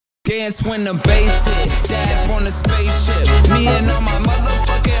Dance when the bass hit, dab on the spaceship. Me and all my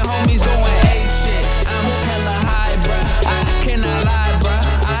motherfucking homies going ape shit. I'm hella high, bruh, I cannot lie, bruh.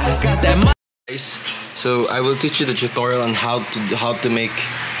 I got that Guys, so I will teach you the tutorial on how to make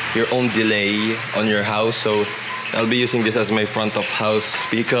your own delay on your house. So I'll be using this as my front of house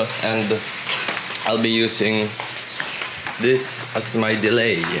speaker, and I'll be using this as my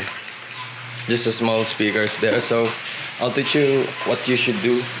delay. Just a small speakers there. So I'll teach you what you should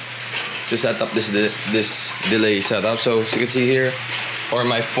do to set up this delay setup. So as you can see here, for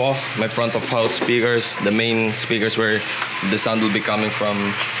my front of house speakers, the main speakers where the sound will be coming from,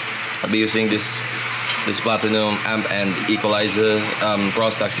 I'll be using this Platinum amp and equalizer,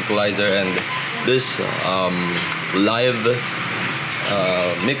 Prostax equalizer, and this live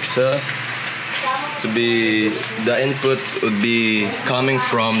mixer. To be the input would be coming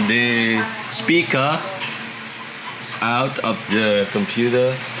from the speaker out of the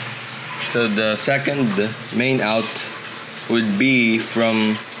computer. So the second main out would be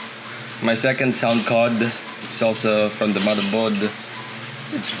from my second sound card. It's also from the motherboard.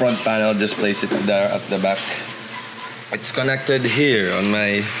 Its front panel, just place it there at the back. It's connected here on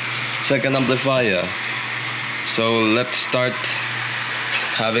my second amplifier. So let's start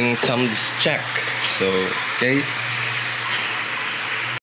having some check. So okay,